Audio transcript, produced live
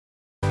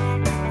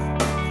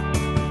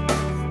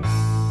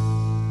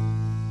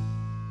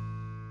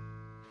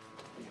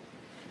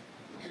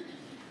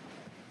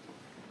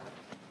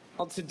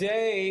Well,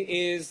 today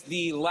is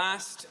the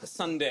last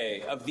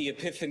Sunday of the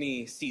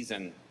Epiphany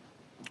season,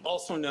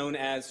 also known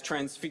as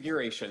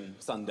Transfiguration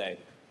Sunday.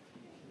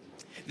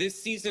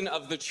 This season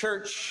of the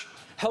church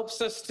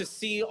helps us to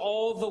see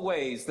all the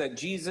ways that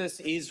Jesus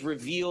is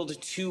revealed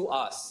to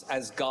us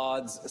as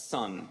God's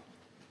Son.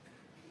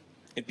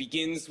 It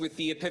begins with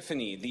the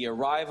Epiphany, the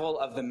arrival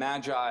of the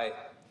Magi,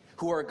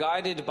 who are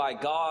guided by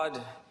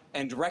God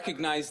and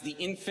recognize the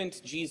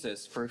infant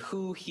Jesus for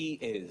who he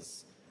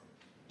is,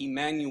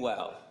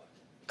 Emmanuel,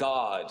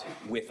 God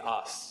with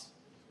us.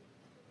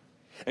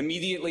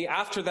 Immediately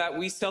after that,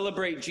 we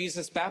celebrate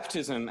Jesus'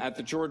 baptism at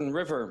the Jordan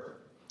River,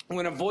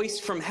 when a voice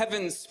from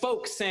heaven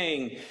spoke,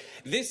 saying,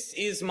 "This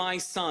is my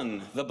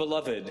Son, the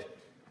beloved.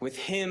 With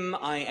him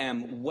I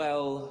am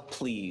well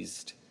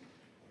pleased."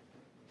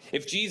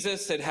 If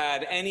Jesus had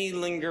had any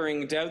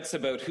lingering doubts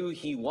about who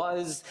he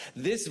was,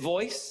 this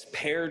voice,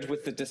 paired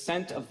with the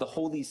descent of the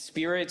Holy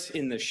Spirit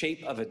in the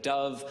shape of a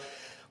dove,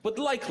 would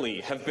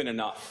likely have been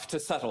enough to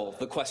settle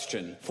the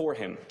question for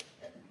him.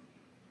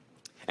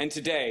 And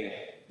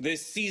today,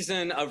 this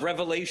season of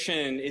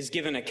revelation is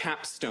given a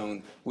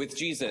capstone with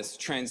Jesus'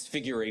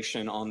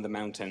 transfiguration on the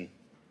mountain.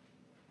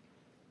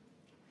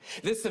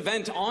 This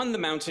event on the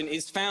mountain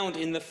is found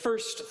in the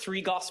first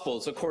three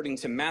Gospels, according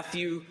to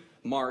Matthew,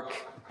 Mark,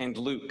 and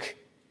Luke.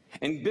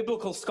 And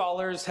biblical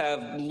scholars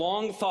have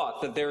long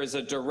thought that there is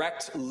a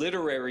direct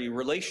literary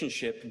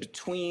relationship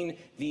between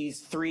these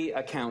three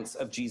accounts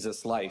of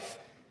Jesus' life,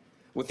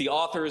 with the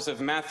authors of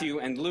Matthew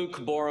and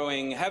Luke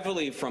borrowing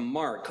heavily from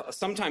Mark,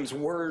 sometimes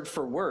word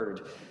for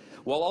word,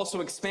 while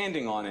also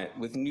expanding on it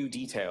with new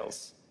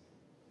details.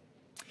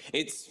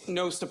 It's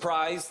no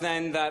surprise,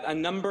 then, that a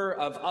number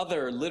of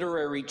other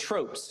literary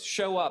tropes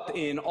show up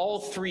in all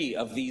three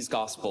of these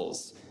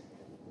Gospels.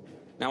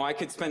 Now, I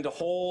could spend a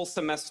whole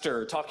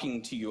semester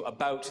talking to you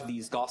about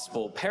these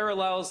gospel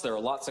parallels. There are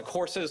lots of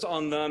courses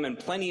on them, and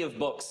plenty of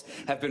books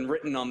have been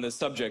written on this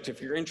subject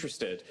if you're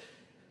interested.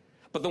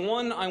 But the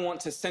one I want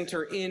to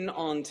center in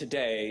on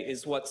today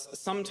is what's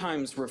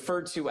sometimes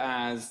referred to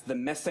as the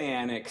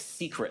messianic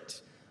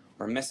secret,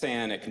 or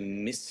messianic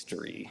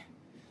mystery.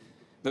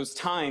 Those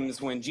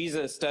times when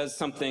Jesus does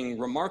something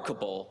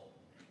remarkable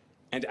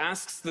and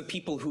asks the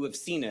people who have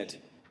seen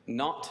it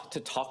not to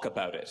talk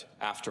about it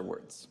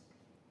afterwards.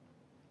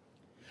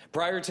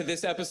 Prior to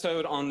this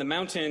episode on the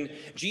mountain,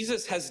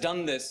 Jesus has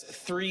done this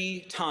 3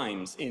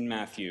 times in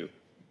Matthew,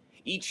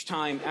 each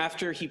time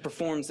after he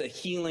performs a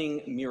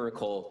healing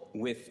miracle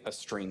with a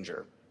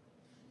stranger.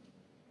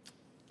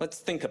 Let's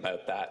think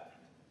about that.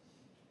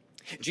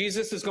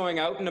 Jesus is going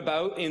out and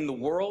about in the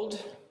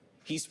world.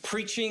 He's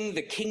preaching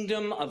the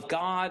kingdom of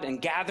God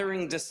and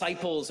gathering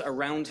disciples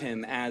around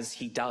him as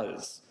he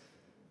does.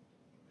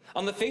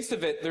 On the face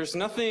of it, there's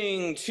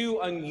nothing too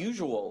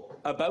unusual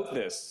about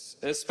this,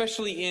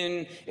 especially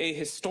in a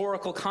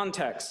historical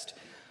context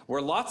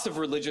where lots of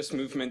religious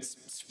movements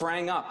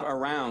sprang up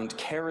around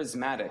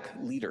charismatic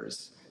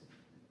leaders.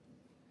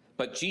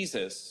 But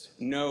Jesus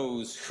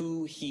knows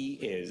who he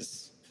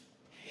is.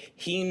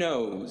 He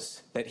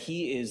knows that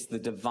he is the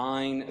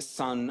divine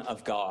Son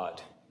of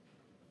God,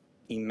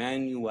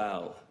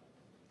 Emmanuel,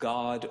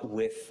 God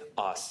with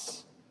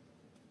us.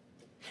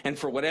 And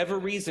for whatever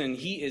reason,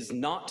 he is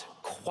not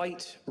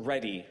quite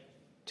ready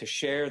to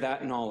share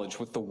that knowledge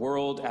with the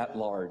world at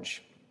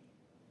large.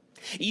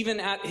 Even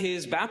at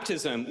his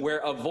baptism, where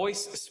a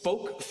voice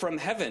spoke from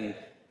heaven,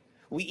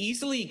 we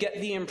easily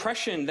get the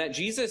impression that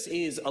Jesus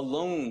is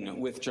alone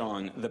with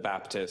John the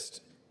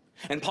Baptist,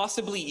 and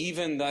possibly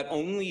even that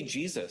only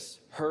Jesus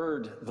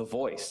heard the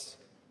voice.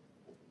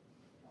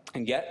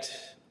 And yet,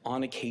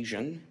 on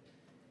occasion,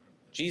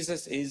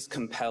 Jesus is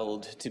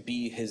compelled to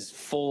be his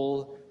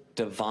full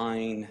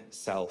divine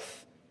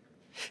self,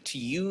 to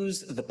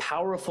use the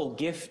powerful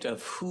gift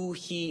of who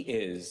he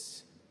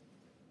is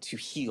to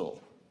heal.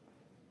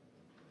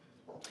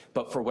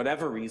 But for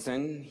whatever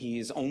reason, he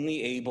is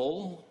only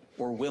able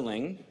or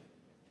willing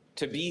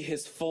to be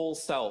his full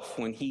self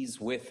when he's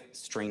with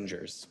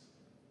strangers.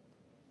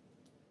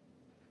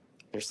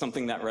 There's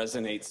something that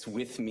resonates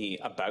with me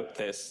about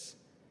this,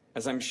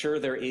 as I'm sure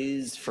there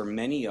is for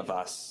many of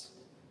us.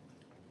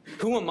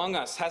 Who among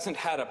us hasn't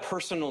had a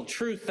personal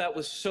truth that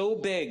was so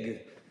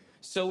big,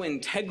 so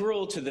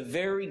integral to the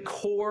very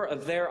core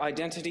of their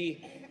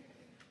identity,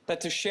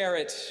 that to share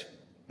it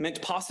meant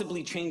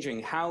possibly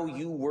changing how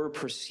you were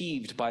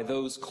perceived by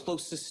those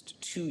closest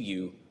to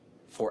you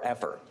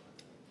forever?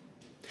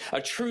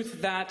 A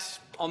truth that,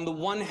 on the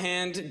one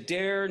hand,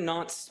 dare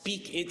not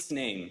speak its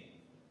name,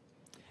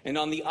 and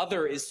on the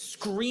other is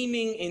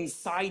screaming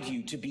inside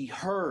you to be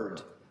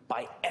heard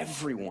by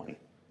everyone.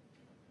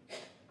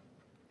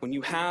 When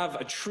you have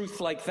a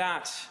truth like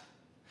that,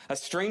 a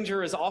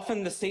stranger is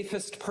often the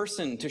safest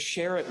person to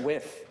share it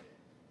with.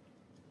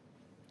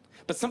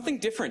 But something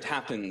different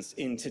happens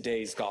in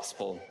today's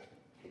gospel.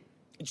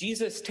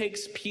 Jesus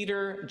takes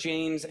Peter,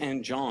 James,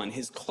 and John,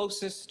 his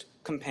closest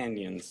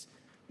companions,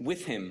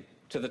 with him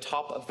to the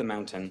top of the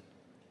mountain,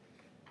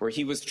 where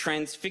he was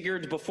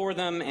transfigured before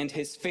them, and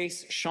his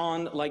face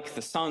shone like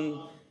the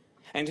sun,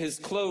 and his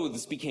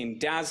clothes became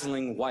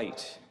dazzling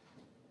white,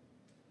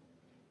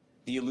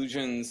 the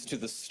allusions to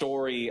the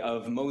story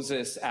of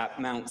Moses at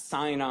Mount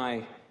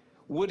Sinai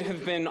would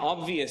have been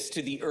obvious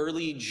to the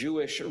early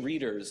Jewish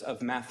readers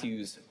of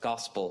Matthew's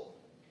gospel.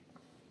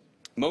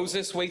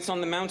 Moses waits on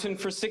the mountain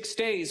for 6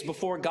 days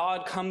before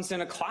God comes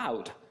in a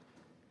cloud.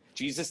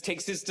 Jesus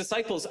takes his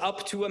disciples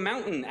up to a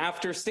mountain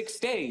after 6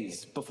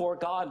 days before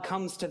God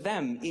comes to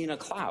them in a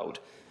cloud.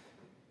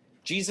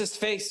 Jesus'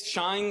 face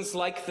shines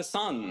like the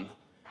sun,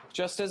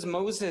 just as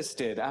Moses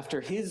did after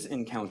his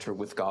encounter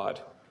with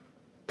God,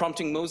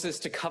 prompting Moses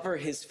to cover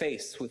his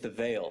face with a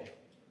veil.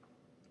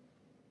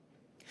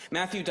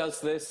 Matthew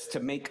does this to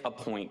make a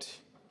point.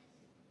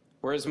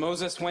 Whereas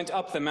Moses went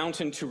up the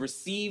mountain to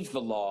receive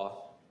the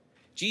law,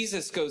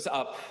 Jesus goes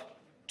up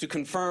to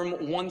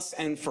confirm once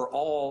and for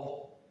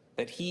all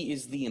that he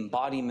is the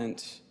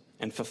embodiment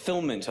and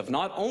fulfillment of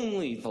not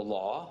only the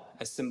law,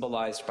 as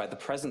symbolized by the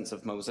presence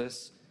of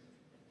Moses,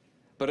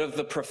 but of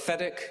the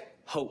prophetic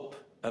hope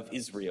of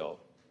Israel,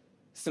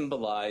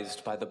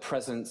 symbolized by the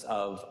presence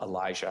of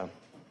Elijah.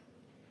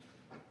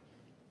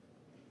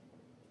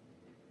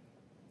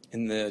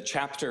 In the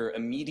chapter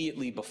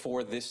immediately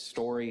before this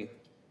story,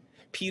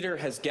 Peter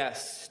has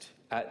guessed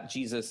at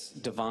Jesus'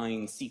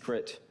 divine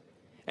secret,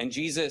 and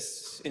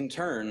Jesus, in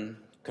turn,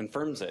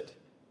 confirms it.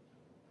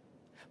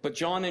 But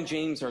John and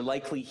James are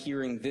likely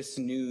hearing this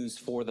news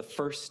for the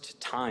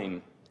first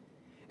time,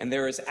 and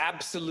there is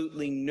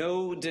absolutely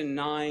no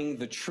denying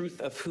the truth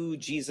of who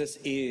Jesus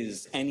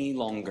is any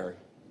longer.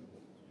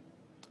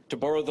 To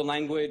borrow the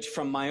language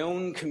from my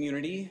own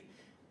community,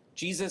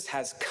 Jesus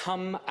has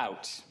come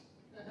out.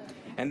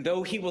 And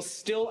though he will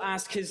still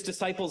ask his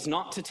disciples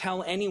not to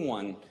tell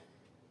anyone,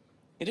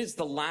 it is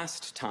the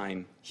last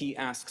time he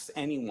asks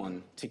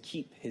anyone to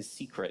keep his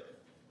secret.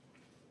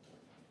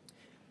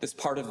 This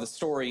part of the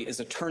story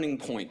is a turning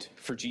point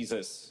for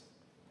Jesus.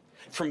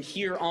 From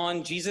here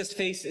on, Jesus'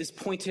 face is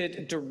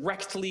pointed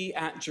directly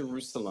at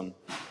Jerusalem,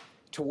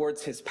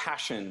 towards his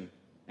passion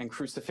and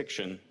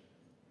crucifixion.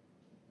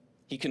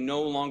 He can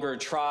no longer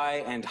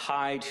try and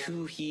hide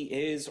who he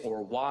is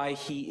or why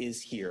he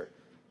is here.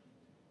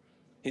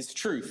 His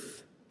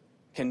truth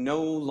can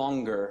no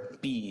longer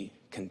be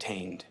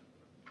contained.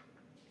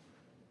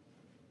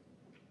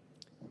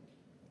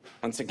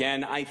 Once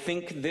again, I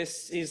think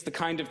this is the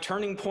kind of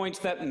turning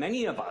point that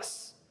many of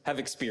us have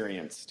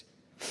experienced,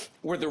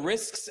 where the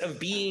risks of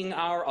being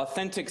our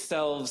authentic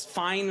selves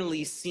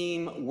finally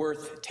seem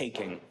worth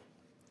taking,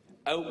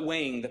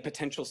 outweighing the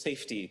potential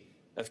safety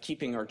of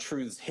keeping our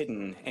truths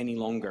hidden any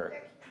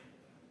longer.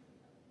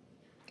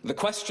 The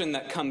question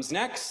that comes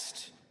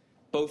next,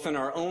 both in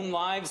our own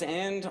lives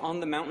and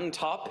on the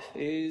mountaintop,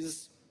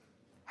 is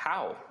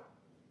how?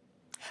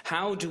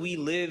 How do we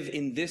live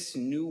in this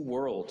new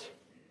world,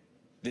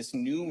 this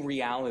new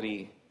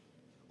reality,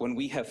 when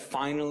we have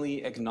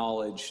finally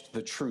acknowledged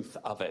the truth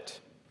of it?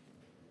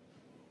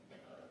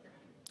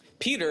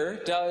 Peter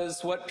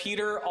does what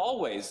Peter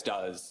always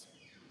does.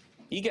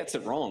 He gets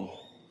it wrong.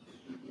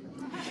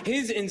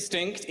 His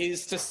instinct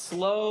is to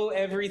slow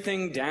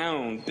everything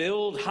down,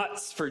 build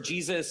huts for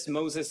Jesus,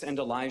 Moses, and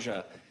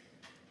Elijah.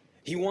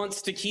 He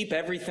wants to keep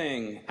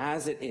everything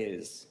as it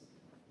is,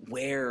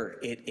 where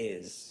it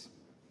is.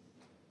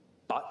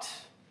 But,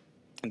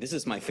 and this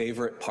is my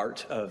favorite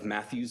part of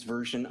Matthew's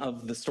version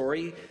of the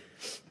story,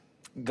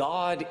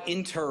 God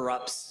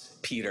interrupts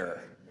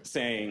Peter,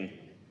 saying,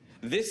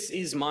 "This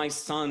is my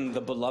son,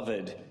 the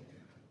beloved.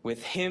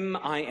 With him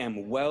I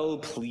am well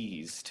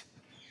pleased.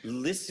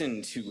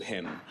 Listen to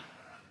him."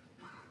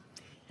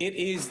 It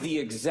is the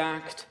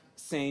exact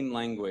same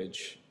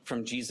language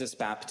from Jesus'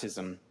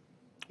 baptism,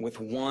 with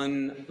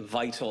one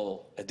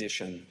vital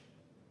addition: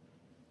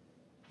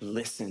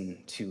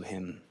 listen to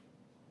him.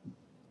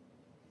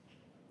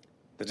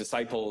 The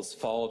disciples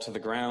fall to the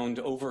ground,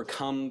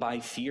 overcome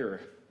by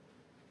fear.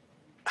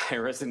 I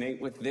resonate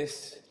with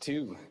this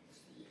too.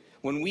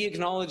 When we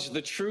acknowledge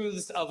the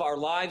truths of our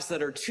lives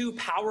that are too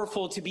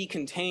powerful to be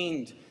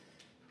contained,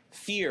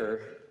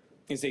 fear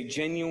is a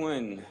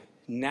genuine,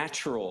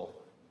 natural,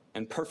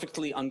 and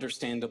perfectly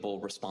understandable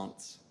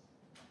response.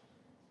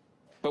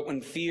 But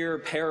when fear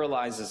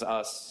paralyzes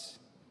us,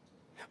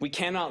 we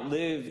cannot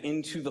live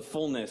into the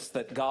fullness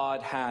that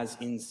God has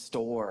in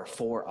store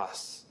for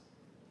us,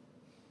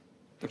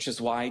 which is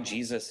why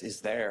Jesus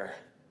is there,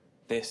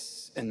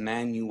 this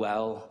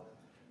Emmanuel,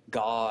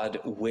 God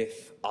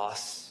with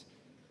us,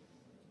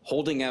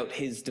 holding out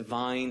his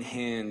divine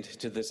hand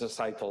to the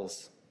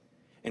disciples,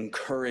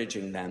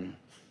 encouraging them.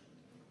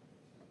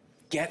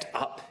 Get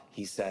up,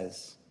 he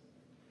says.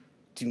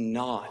 Do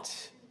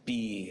not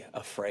be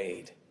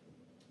afraid.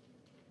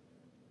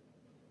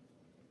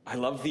 I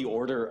love the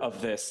order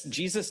of this.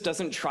 Jesus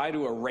doesn't try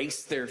to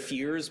erase their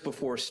fears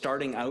before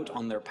starting out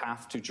on their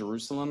path to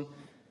Jerusalem.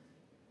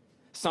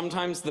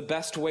 Sometimes the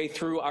best way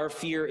through our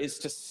fear is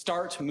to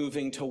start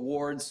moving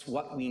towards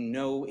what we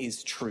know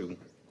is true,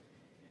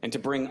 and to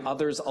bring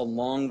others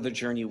along the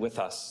journey with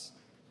us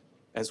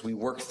as we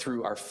work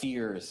through our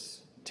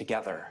fears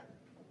together.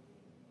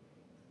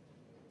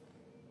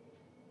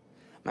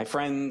 My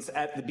friends,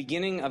 at the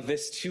beginning of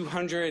this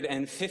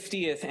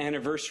 250th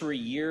anniversary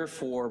year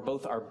for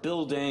both our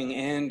building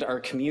and our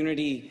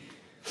community,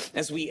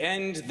 as we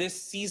end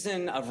this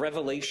season of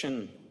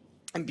Revelation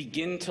and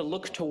begin to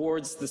look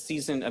towards the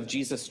season of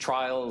Jesus'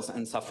 trials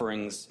and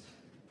sufferings,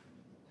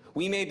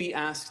 we may be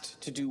asked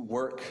to do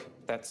work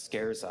that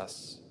scares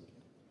us.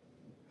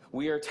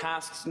 We are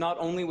tasked not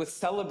only with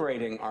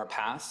celebrating our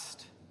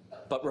past,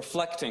 but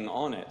reflecting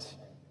on it,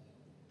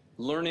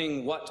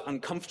 learning what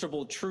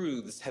uncomfortable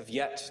truths have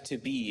yet to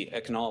be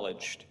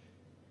acknowledged,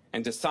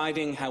 and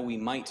deciding how we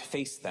might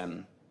face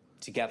them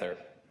together.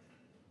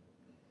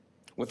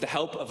 With the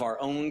help of our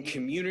own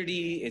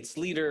community, its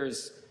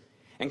leaders,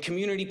 and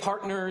community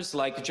partners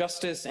like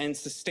Justice and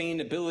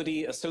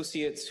Sustainability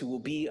Associates who will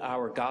be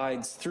our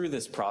guides through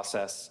this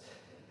process,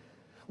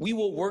 we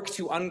will work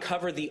to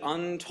uncover the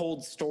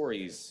untold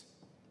stories,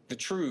 the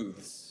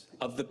truths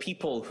of the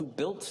people who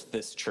built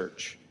this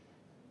church,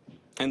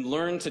 and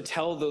learn to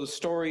tell those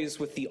stories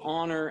with the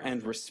honor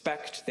and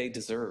respect they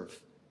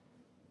deserve.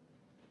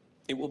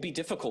 It will be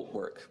difficult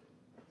work.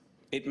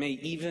 It may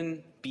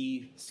even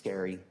be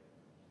scary.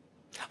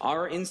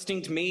 Our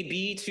instinct may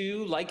be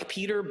to, like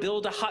Peter,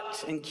 build a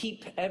hut and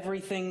keep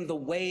everything the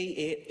way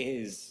it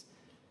is,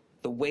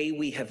 the way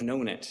we have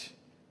known it,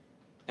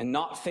 and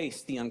not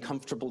face the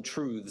uncomfortable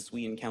truths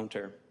we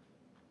encounter.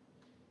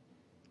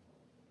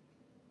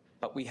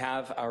 But we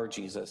have our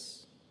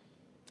Jesus,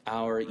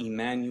 our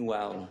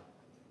Emmanuel,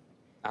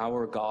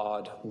 our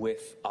God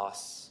with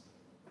us,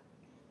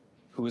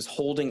 who is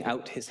holding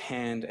out his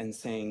hand and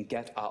saying,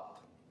 "Get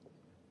up.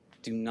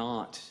 Do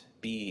not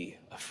be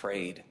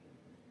afraid."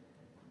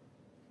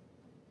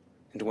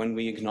 And when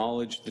we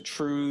acknowledge the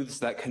truths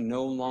that can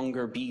no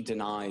longer be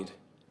denied,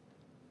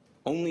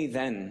 only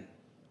then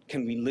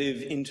can we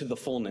live into the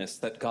fullness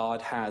that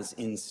God has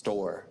in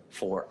store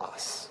for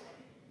us.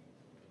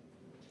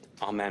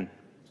 Amen.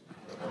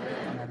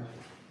 Amen.